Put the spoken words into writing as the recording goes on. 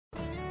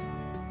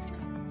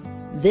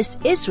This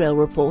Israel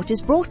Report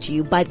is brought to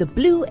you by the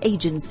Blue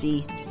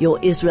Agency. Your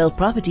Israel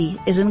property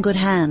is in good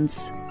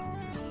hands.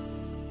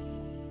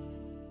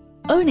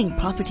 Owning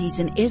properties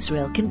in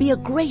Israel can be a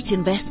great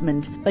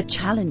investment, but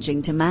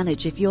challenging to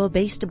manage if you're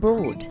based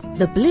abroad.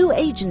 The Blue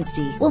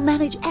Agency will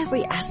manage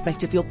every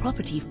aspect of your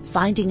property,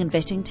 finding and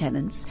vetting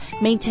tenants,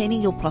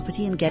 maintaining your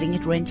property and getting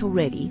it rental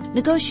ready,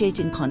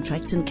 negotiating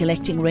contracts and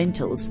collecting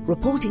rentals,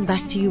 reporting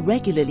back to you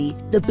regularly.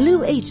 The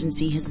Blue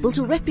Agency has built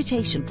a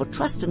reputation for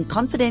trust and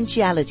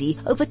confidentiality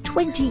over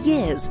 20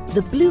 years.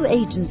 The Blue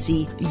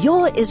Agency,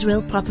 your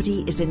Israel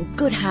property is in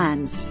good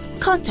hands.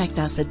 Contact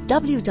us at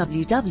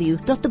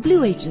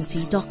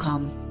www.theblueagency.com.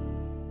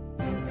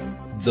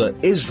 The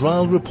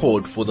Israel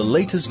Report for the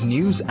latest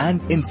news and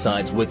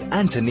insights with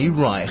Anthony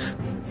Reich.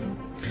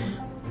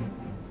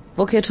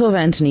 Boker Tov,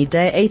 Anthony,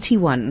 day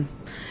 81.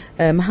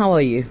 How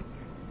are you?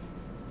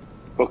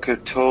 Boker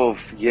Tov.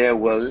 Yeah,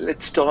 well,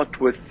 let's start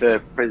with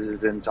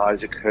President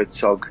Isaac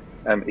Herzog,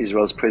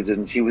 Israel's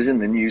president. He was in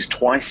the news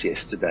twice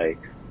yesterday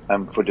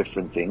for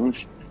different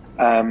things.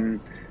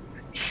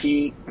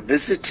 He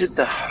visited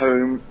the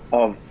home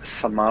of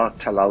Samar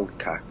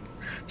Talalka.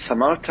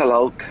 Samar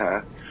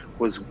Talalka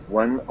was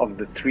one of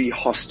the 3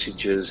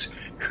 hostages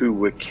who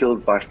were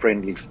killed by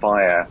friendly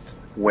fire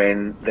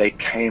when they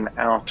came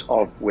out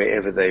of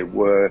wherever they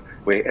were,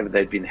 wherever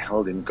they'd been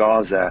held in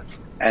Gaza,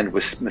 and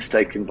was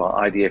mistaken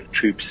by IDF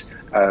troops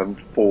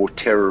for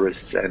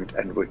terrorists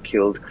and were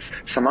killed.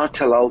 Samar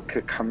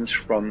Talalka comes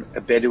from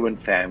a Bedouin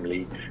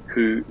family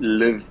who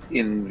live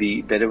in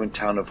the Bedouin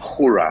town of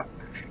Hura,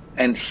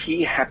 and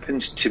he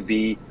happened to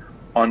be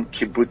on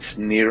kibbutz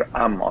Nir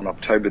Am on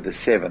October the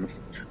 7th,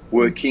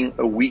 working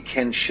a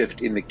weekend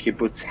shift in the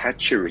kibbutz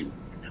hatchery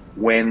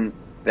when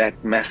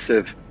that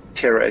massive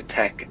terror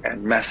attack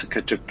and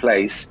massacre took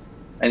place.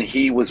 And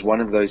he was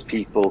one of those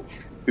people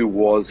who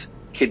was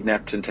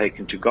kidnapped and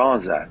taken to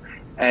Gaza.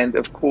 And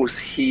of course,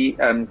 he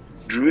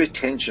drew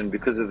attention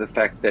because of the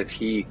fact that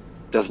he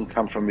doesn't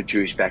come from a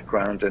Jewish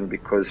background, and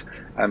because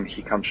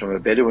he comes from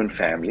a Bedouin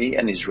family,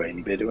 an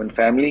Israeli Bedouin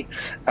family.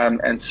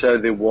 And so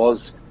there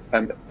was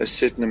a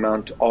certain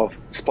amount of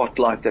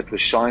spotlight that was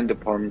shined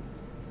upon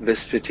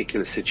this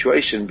particular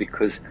situation,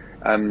 because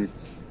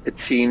it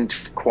seemed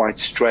quite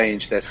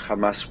strange that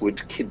Hamas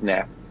would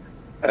kidnap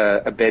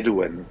a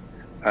Bedouin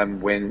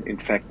when in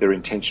fact their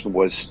intention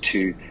was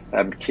to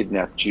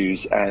kidnap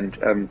Jews.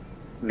 And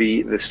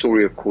the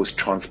story, of course,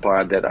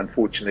 transpired that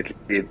unfortunately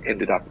it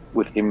ended up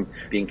with him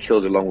being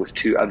killed along with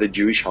 2 other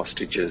Jewish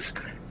hostages,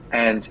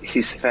 and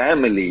his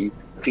family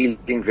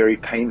feeling very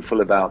painful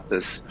about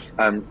this,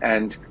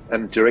 and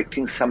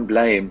directing some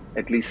blame,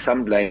 at least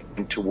some blame,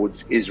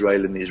 towards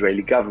Israel and the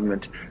Israeli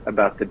government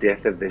about the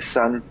death of their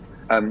son,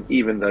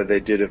 even though they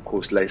did, of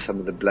course, lay some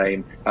of the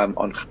blame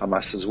on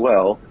Hamas as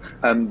well.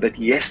 But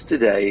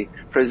yesterday,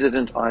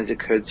 President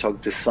Isaac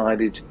Herzog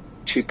decided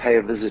to pay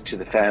a visit to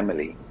the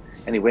family,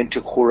 and he went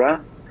to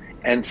Hura,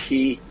 and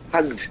he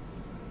hugged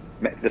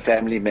the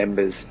family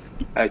members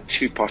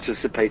to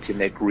participate in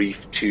their grief,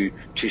 to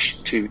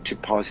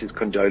pass his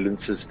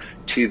condolences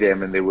to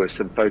them. And there were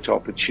some photo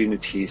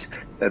opportunities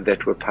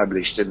that were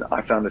published, and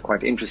I found it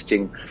quite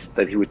interesting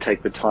that he would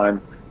take the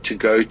time to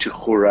go to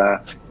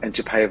Hura and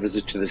to pay a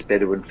visit to this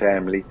Bedouin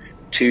family,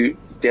 to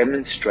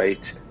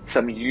demonstrate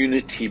some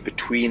unity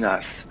between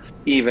us,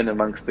 even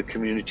amongst the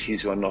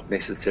communities who are not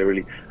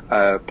necessarily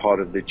part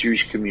of the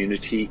Jewish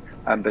community,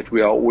 but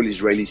we are all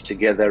Israelis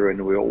together,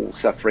 and we're all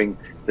suffering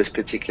this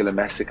particular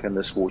massacre and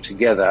this war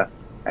together.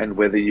 And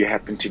whether you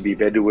happen to be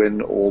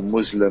Bedouin or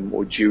Muslim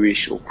or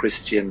Jewish or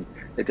Christian,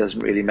 it doesn't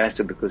really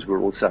matter, because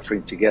we're all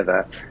suffering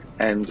together.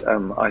 And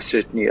I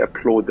certainly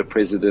applaud the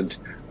president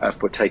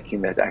for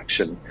taking that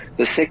action.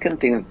 The second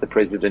thing that the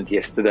president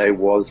yesterday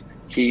was,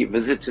 he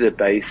visited a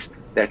base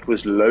that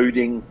was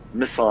loading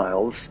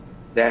missiles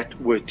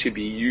that were to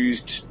be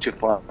used to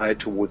fire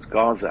towards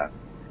Gaza.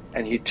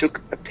 And he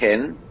took a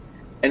pen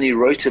and he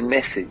wrote a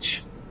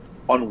message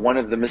on one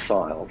of the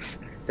missiles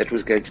that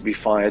was going to be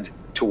fired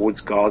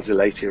towards Gaza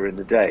later in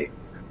the day.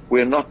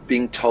 We're not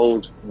being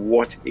told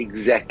what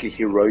exactly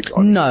he wrote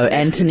on. No,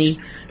 Anthony.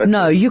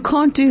 No, you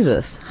can't do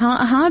this.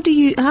 How do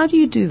you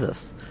do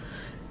this?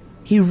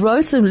 He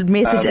wrote a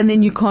message and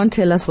then you can't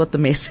tell us what the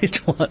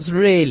message was,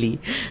 really.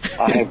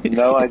 I have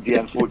no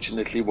idea,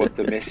 unfortunately, what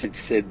the message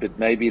said, but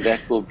maybe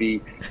that will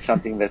be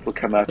something that will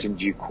come out in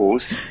due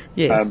course.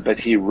 Yes. But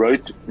he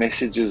wrote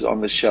messages on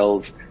the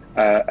shells,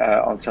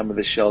 on some of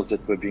the shells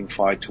that were being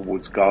fired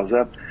towards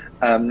Gaza.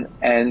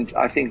 And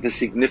I think the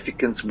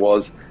significance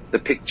was the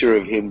picture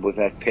of him with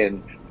that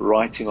pen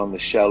writing on the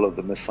shell of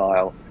the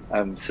missile,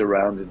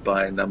 surrounded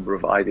by a number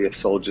of IDF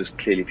soldiers,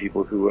 clearly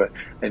people who were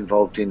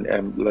involved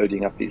in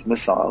loading up these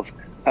missiles.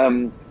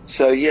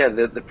 So yeah,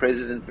 the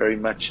president very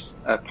much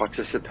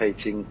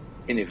participating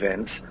in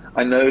events.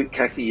 I know,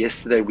 Kathy,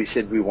 yesterday we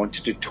said we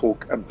wanted to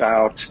talk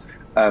about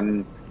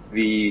the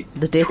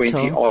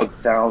 20-odd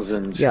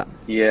thousand,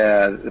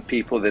 the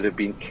people that have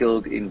been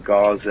killed in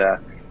Gaza,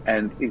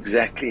 and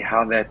exactly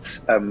how that's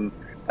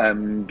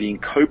being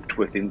coped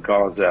with in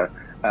Gaza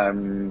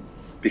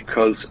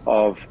because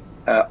of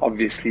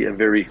obviously a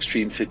very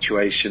extreme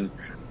situation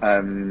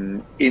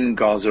in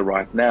Gaza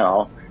right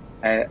now.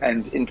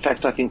 And in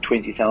fact, I think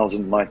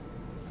 20,000 might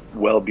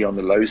well be on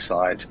the low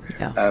side.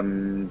 Yeah.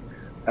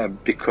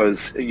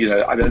 Because,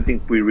 I don't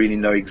think we really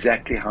know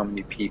exactly how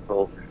many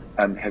people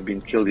have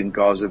been killed in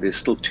Gaza. There's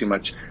still too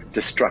much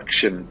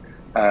destruction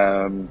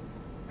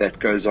that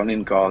goes on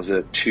in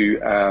Gaza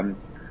to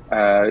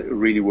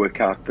really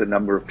work out the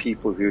number of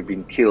people who have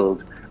been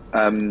killed.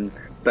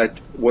 But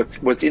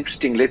what's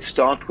interesting, let's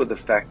start with the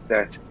fact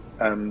that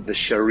the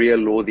Sharia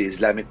law, the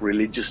Islamic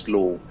religious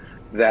law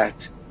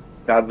that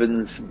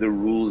governs the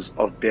rules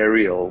of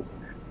burial,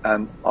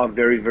 are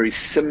very, very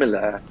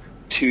similar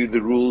to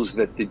the rules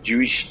that the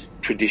Jewish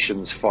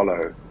traditions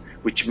follow,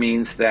 which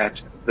means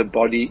that the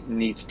body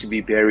needs to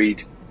be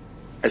buried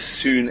as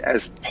soon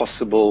as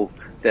possible,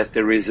 that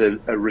there is a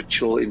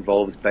ritual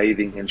involves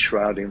bathing and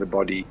shrouding the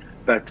body.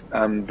 But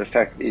the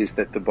fact is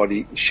that the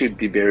body should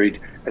be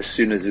buried as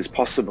soon as is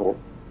possible.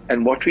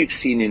 And what we've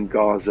seen in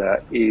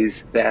Gaza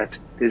is that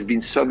there's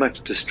been so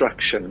much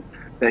destruction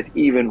that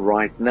even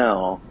right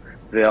now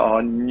there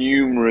are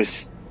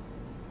numerous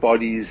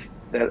bodies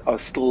that are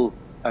still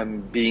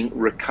being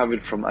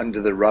recovered from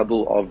under the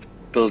rubble of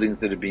buildings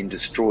that have been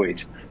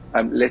destroyed.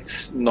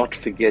 Let's not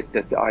forget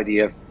that the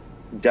IDF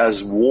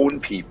does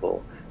warn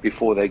people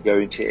before they go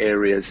into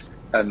areas,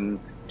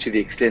 to the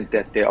extent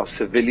that there are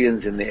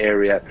civilians in the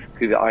area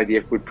who the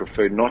IDF would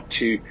prefer not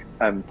to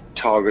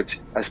target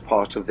as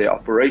part of their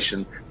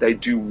operation. They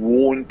do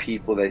warn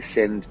people. They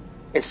send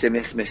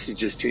SMS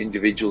messages to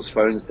individuals'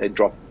 phones. They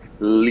drop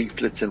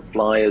leaflets and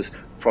flyers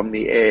from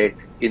the air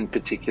in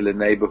particular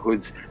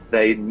neighborhoods.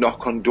 They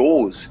knock on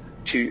doors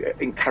to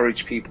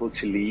encourage people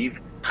to leave.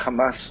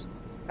 Hamas,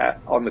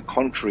 on the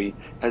contrary,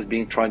 has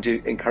been trying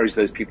to encourage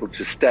those people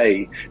to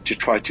stay, to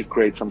try to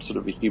create some sort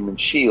of a human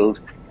shield.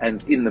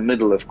 And in the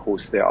middle, of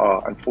course, there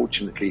are,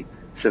 unfortunately,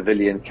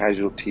 civilian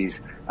casualties,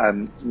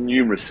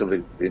 numerous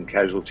civilian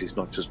casualties,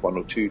 not just one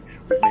or two.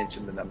 We've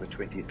mentioned the number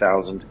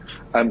 20,000.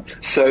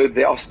 So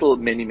there are still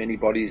many, many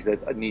bodies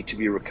that need to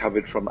be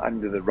recovered from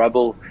under the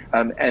rubble.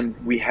 And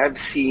we have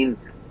seen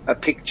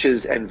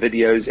pictures and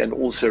videos and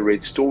also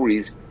read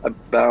stories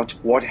about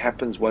what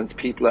happens once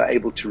people are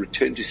able to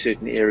return to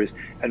certain areas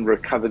and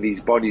recover these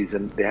bodies.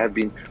 And there have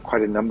been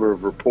quite a number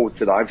of reports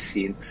that I've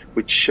seen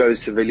which show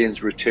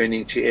civilians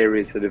returning to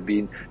areas that have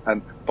been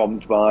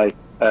bombed by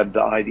the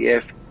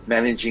IDF,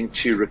 managing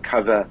to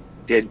recover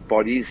dead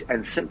bodies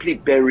and simply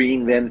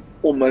burying them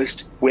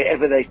almost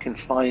wherever they can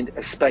find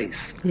a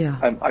space.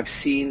 Yeah. I've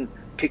seen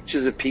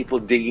pictures of people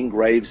digging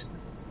graves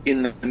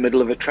in the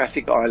middle of a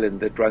traffic island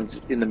that runs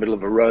in the middle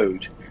of a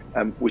road,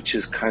 which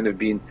has kind of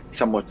been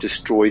somewhat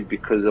destroyed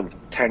because of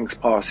tanks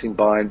passing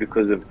by and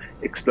because of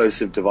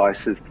explosive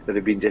devices that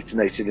have been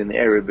detonated in the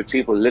area. But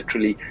people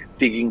literally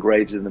digging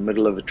graves in the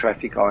middle of a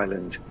traffic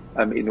island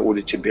in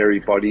order to bury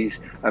bodies.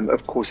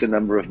 Of course, a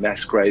number of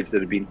mass graves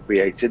that have been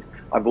created.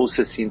 I've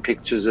also seen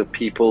pictures of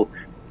people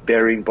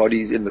burying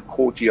bodies in the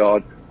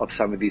courtyard of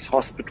some of these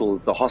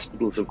hospitals. The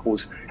hospitals, of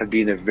course, have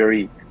been a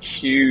very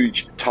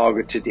huge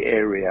targeted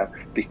area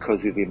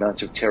because of the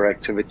amount of terror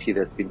activity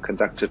that's been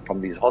conducted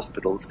from these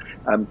hospitals.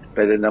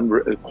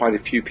 But quite a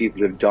few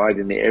people have died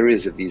in the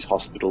areas of these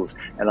hospitals,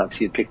 and I've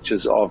seen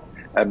pictures of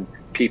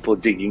people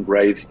digging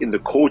graves in the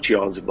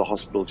courtyards of the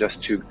hospital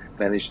just to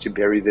manage to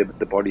bury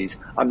the bodies.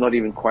 I'm not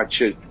even quite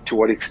sure to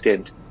what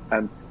extent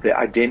the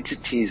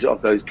identities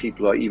of those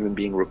people are even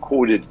being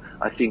recorded.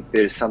 I think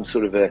there's some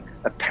sort of a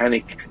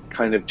panic,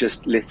 kind of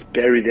just let's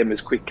bury them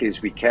as quickly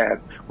as we can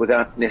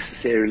without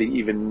necessarily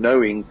even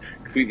knowing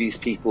who these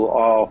people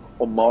are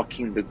or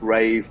marking the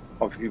grave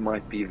of who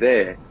might be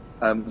there.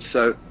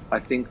 So I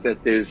think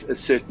that there's a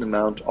certain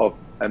amount of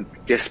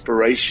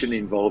desperation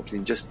involved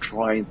in just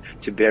trying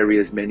to bury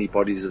as many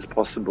bodies as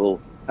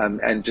possible,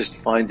 and just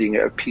finding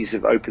a piece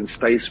of open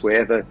space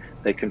wherever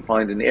they can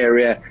find an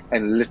area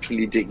and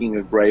literally digging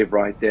a grave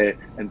right there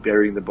and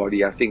burying the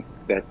body. I think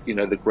that,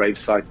 the grave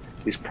site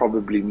is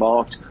probably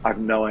marked. I have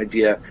no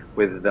idea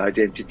whether the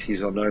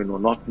identities are known or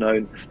not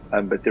known,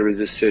 but there is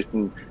a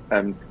certain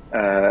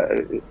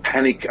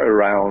panic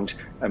around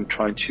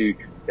trying to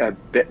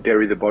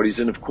bury the bodies.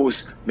 And of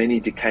course, many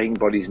decaying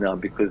bodies now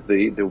because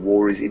the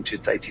war is into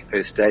its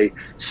 81st day.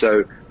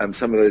 So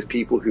some of those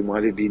people who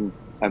might have been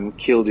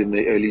killed in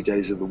the early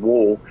days of the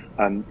war,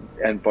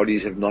 and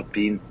bodies have not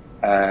been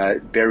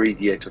buried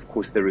yet. Of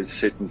course, there is a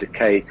certain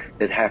decay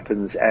that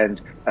happens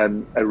and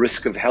a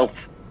risk of health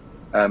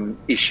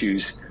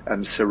issues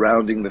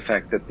surrounding the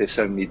fact that there's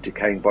so many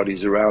decaying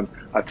bodies around.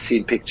 I've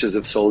seen pictures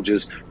of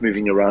soldiers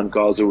moving around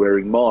Gaza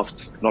wearing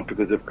masks, not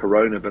because of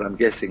corona, but I'm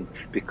guessing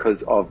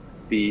because of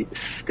the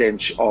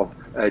stench of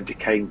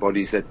decaying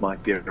bodies that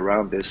might be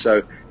around there.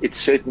 So it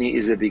certainly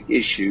is a big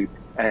issue.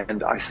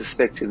 And I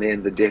suspect in the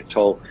end the death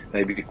toll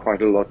may be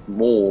quite a lot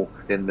more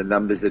than the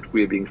numbers that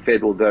we're being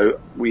fed, although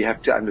we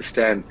have to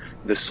understand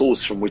the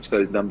source from which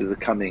those numbers are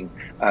coming.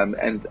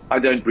 And I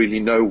don't really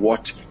know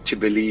what to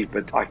believe,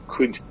 but I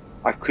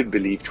could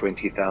believe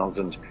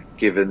 20,000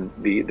 given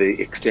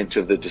the extent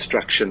of the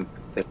destruction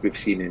that we've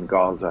seen in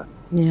Gaza.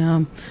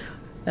 Yeah.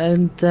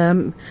 And I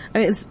mean,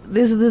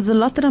 there's a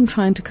lot that I'm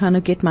trying to kind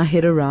of get my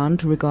head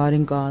around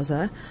regarding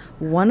Gaza.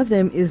 One of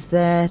them is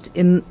that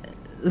in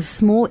a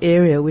small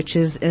area, which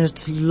is in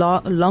its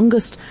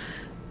longest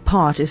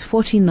part, is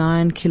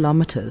 49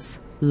 kilometers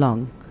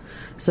long.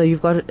 So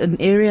you've got an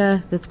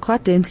area that's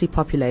quite densely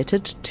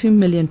populated, 2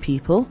 million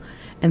people,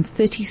 and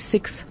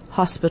 36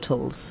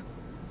 hospitals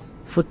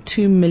for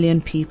 2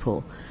 million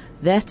people.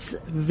 That's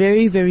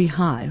very, very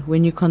high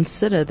when you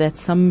consider that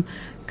some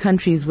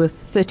countries with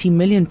 30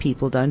 million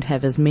people don't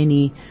have as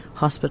many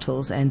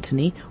hospitals,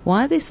 Anthony.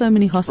 Why are there so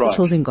many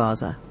hospitals in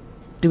Gaza?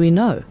 Do we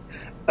know?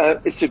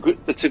 It's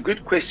a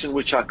good question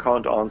which I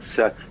can't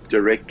answer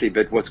directly,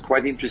 but what's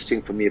quite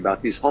interesting for me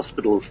about these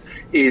hospitals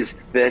is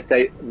that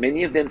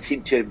many of them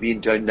seem to have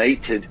been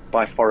donated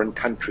by foreign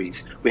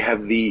countries. We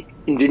have the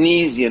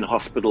Indonesian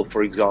hospital,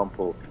 for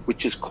example,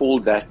 which is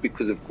called that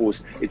because, of course,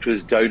 it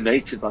was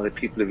donated by the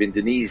people of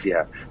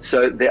Indonesia.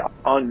 So there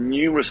are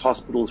numerous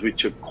hospitals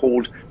which are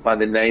called by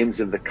the names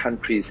of the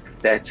countries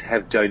that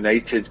have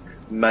donated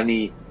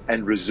money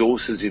and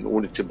resources in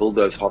order to build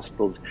those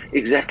hospitals.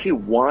 Exactly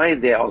why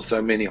there are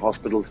so many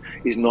hospitals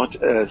is not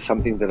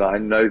something that I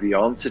know the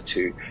answer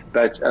to.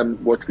 But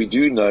what we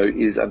do know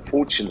is,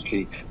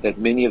 unfortunately, that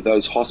many of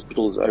those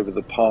hospitals over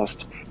the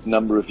past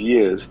number of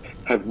years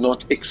have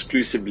not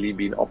exclusively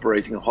been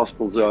operating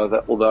hospitals,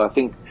 although I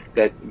think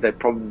that they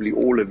probably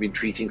all have been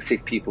treating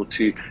sick people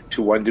to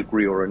one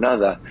degree or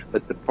another.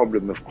 But the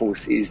problem, of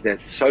course, is that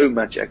so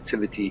much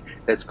activity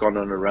that's gone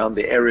on around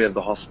the area of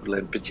the hospital,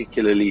 and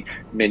particularly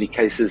many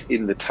cases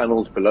in the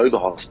tunnels below the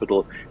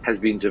hospital, has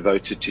been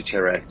devoted to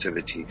terror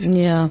activities.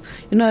 Yeah.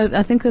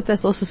 I think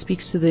that also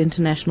speaks to the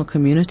international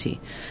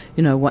community.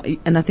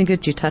 And I think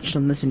that you touched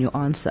on this in your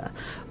answer.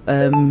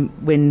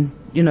 When,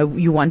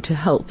 you want to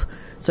help.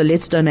 So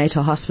let's donate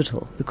a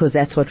hospital because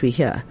that's what we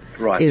hear.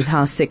 Right. Is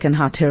how sick and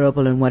how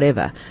terrible and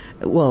whatever.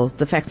 Well,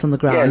 the facts on the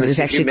ground is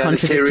actually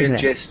contradicting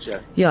that.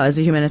 Gesture. Yeah, as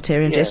a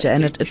humanitarian gesture,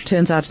 and it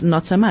turns out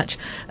not so much.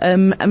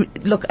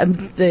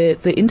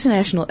 The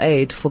international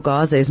aid for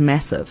Gaza is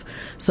massive.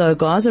 So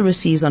Gaza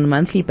receives on a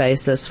monthly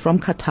basis from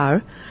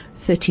Qatar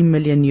 $30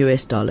 million,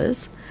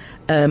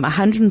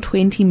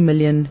 $120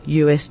 million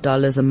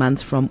a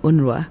month from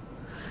UNRWA,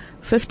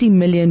 $50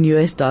 million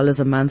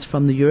a month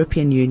from the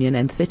European Union,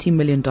 and $30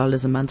 million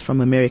a month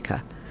from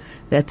America.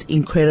 That's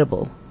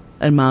incredible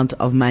amount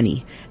of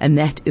money. And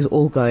that is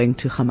all going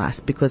to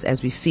Hamas because,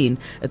 as we've seen,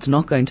 it's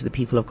not going to the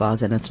people of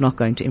Gaza and it's not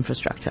going to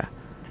infrastructure.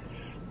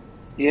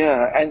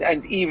 Yeah,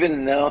 and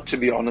even now, to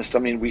be honest, I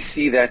mean, we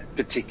see that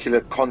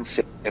particular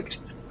concept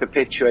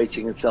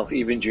perpetuating itself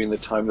even during the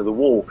time of the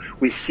war.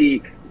 We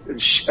see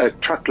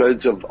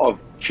truckloads of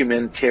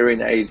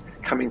humanitarian aid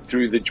coming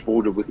through the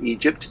border with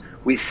Egypt.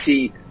 We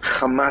see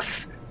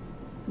Hamas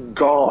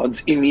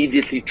guards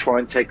immediately try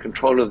and take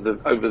control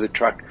over the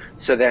truck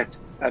so that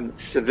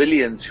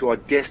civilians who are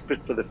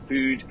desperate for the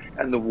food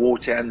and the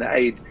water and the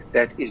aid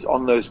that is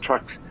on those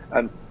trucks,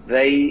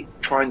 they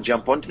try and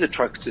jump onto the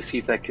trucks to see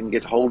if they can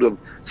get hold of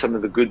some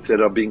of the goods that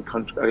are being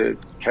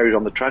carried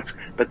on the trucks.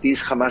 But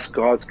these Hamas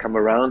guards come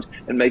around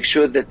and make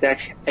sure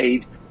that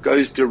aid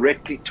goes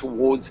directly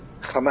towards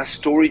Hamas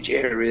storage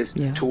areas,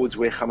 towards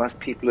where Hamas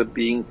people are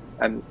being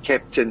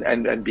kept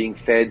and being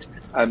fed,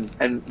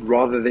 and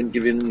rather than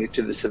giving it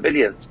to the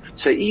civilians.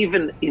 So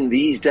even in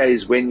these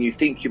days when you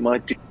think you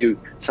might do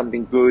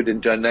something good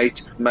and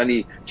donate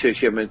money to a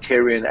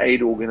humanitarian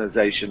aid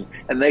organization,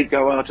 and they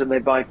go out and they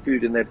buy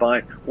food and they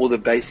buy all the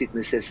basic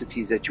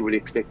necessities that you would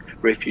expect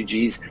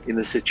refugees in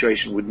the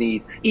situation would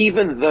need,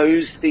 even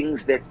those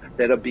things that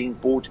are being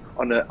bought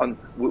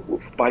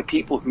by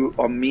people who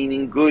are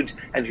meaning good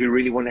and who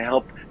really want to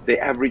help the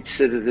average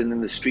citizen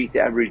in the street, the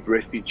average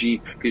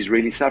refugee who's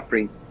really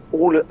suffering,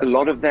 a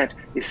lot of that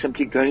is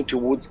simply going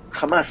towards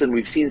Hamas. And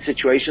we've seen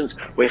situations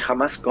where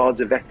Hamas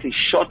guards have actually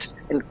shot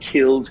and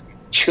killed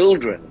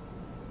children,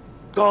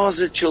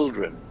 Gaza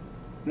children,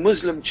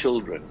 Muslim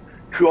children,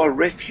 who are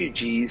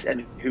refugees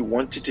and who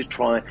wanted to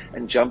try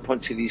and jump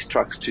onto these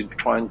trucks to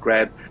try and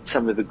grab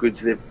some of the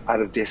goods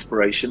out of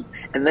desperation.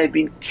 And they've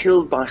been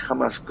killed by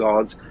Hamas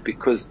guards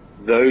because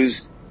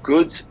those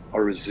goods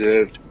are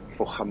reserved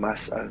for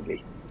Hamas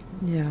only.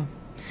 Yeah.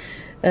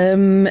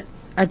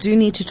 I do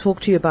need to talk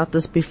to you about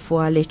this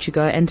before I let you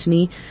go,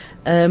 Anthony.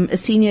 A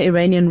senior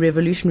Iranian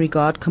Revolutionary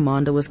Guard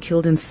commander was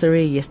killed in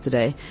Syria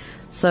yesterday.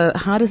 So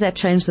how does that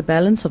change the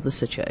balance of the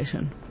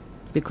situation?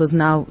 Because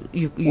now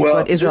you've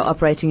got Israel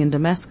operating in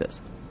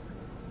Damascus.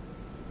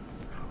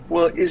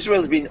 Well,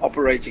 Israel's been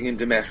operating in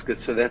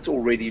Damascus, so that's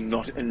already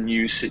not a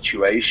new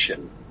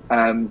situation.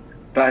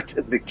 But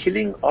the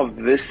killing of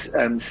this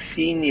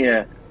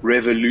Senior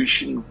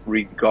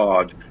Revolutionary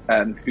Guard,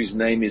 whose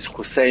name is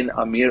Hussein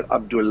Amir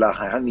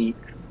Abdullahani,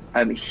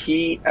 that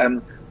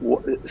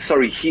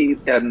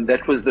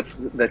was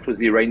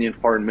the Iranian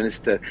foreign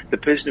minister. The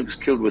person who was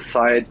killed was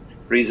Syed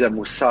Reza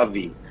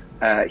Mousavi.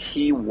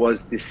 He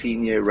was the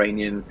senior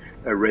Iranian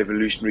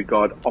Revolutionary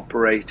Guard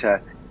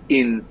operator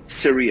in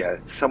Syria,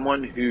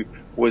 someone who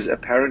was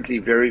apparently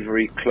very,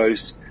 very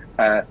close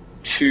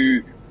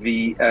to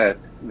the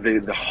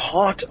the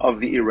heart of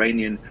the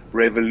Iranian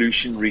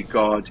Revolutionary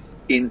Guard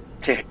in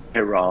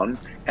Tehran,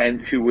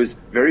 and who was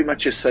very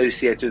much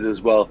associated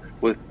as well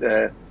with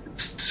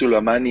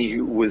Soleimani,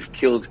 who was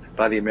killed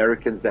by the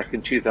Americans back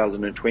in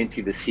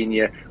 2020, the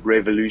senior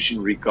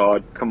Revolutionary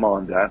Guard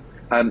commander.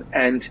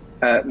 And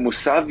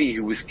Mousavi,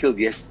 who was killed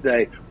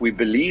yesterday, we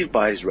believe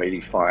by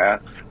Israeli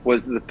fire,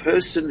 was the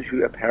person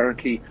who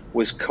apparently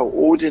was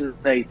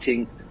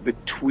coordinating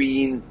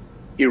between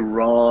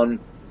Iran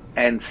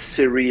and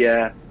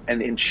Syria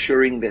and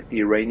ensuring that the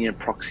Iranian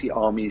proxy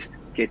armies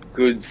get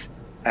goods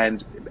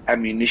and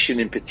ammunition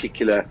in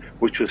particular,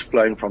 which was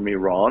flowing from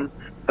Iran.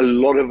 A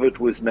lot of it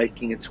was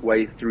making its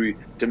way through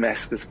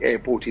Damascus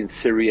airport in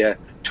Syria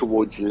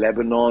towards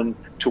Lebanon,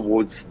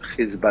 towards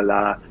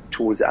Hezbollah,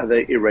 towards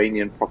other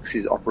Iranian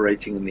proxies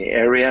operating in the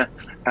area.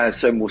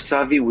 So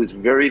Mousavi was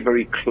very,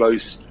 very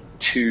close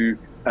to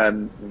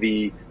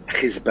the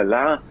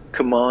Hezbollah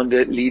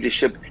commander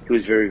leadership. He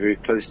was very, very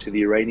close to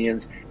the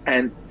Iranians.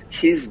 And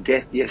his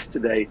death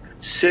yesterday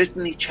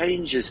certainly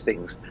changes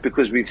things,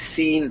 because we've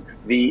seen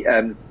the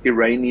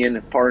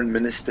Iranian foreign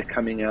minister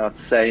coming out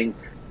saying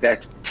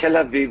that Tel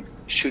Aviv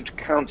should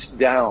count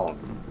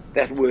down.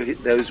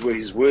 Those were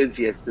his words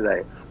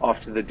yesterday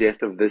after the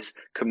death of this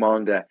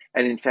commander.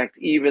 And in fact,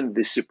 even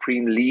the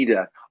supreme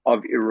leader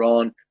of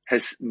Iran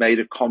has made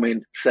a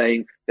comment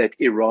saying that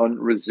Iran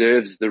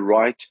reserves the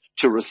right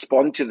to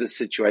respond to the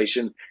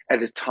situation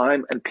at a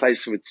time and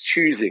place of its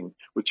choosing,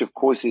 which of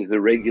course is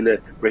the regular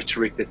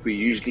rhetoric that we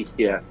usually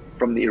hear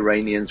from the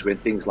Iranians when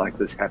things like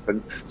this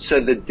happen. So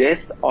the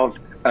death of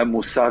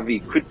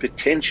Mousavi could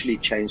potentially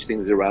change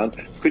things around,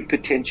 could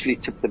potentially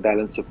tip the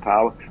balance of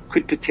power,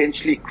 could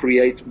potentially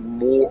create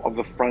more of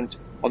a front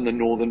on the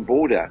northern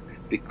border,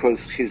 because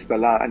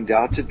Hezbollah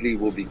undoubtedly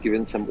will be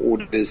given some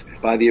orders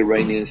by the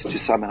Iranians to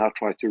somehow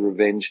try to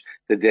revenge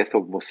the death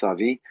of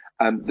Mousavi.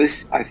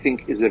 This, I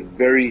think, is a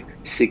very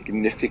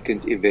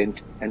significant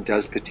event and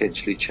does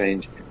potentially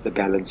change the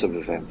balance of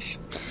events.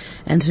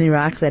 Anthony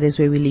Reich, that is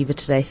where we leave it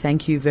today.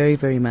 Thank you very,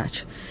 very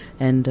much.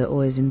 And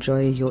always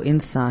enjoy your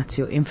insights,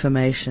 your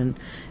information,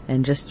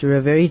 and just you're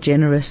a very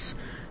generous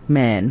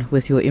man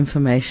with your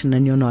information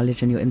and your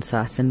knowledge and your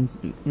insights, and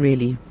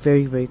really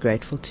very, very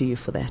grateful to you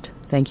for that.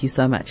 Thank you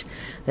so much.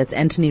 That's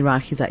Anthony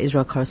Reich. He's our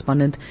Israel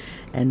correspondent,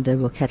 and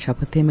we'll catch up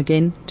with him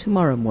again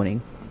tomorrow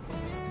morning.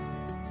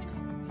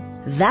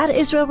 That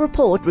Israel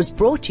Report was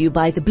brought to you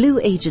by the Blue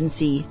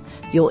Agency.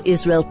 Your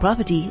Israel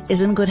property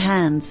is in good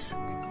hands.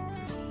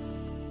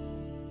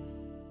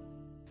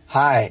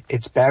 Hi,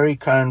 it's Barry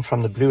Cohen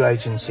from the Blue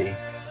Agency.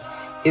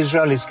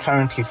 Israel is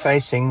currently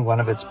facing one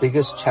of its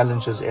biggest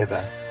challenges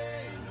ever.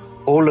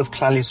 All of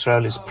Klal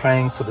Yisrael is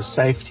praying for the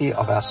safety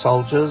of our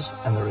soldiers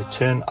and the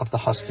return of the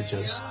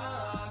hostages.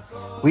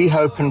 We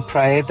hope and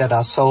pray that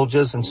our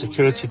soldiers and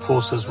security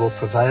forces will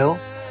prevail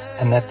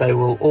and that they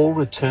will all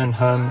return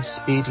home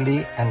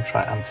speedily and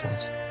triumphant.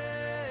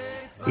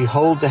 We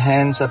hold the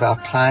hands of our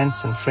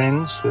clients and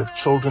friends who have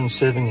children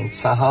serving in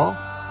Tzahal,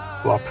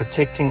 who are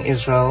protecting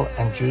Israel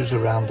and Jews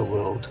around the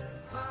world.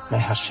 May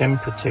Hashem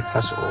protect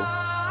us all.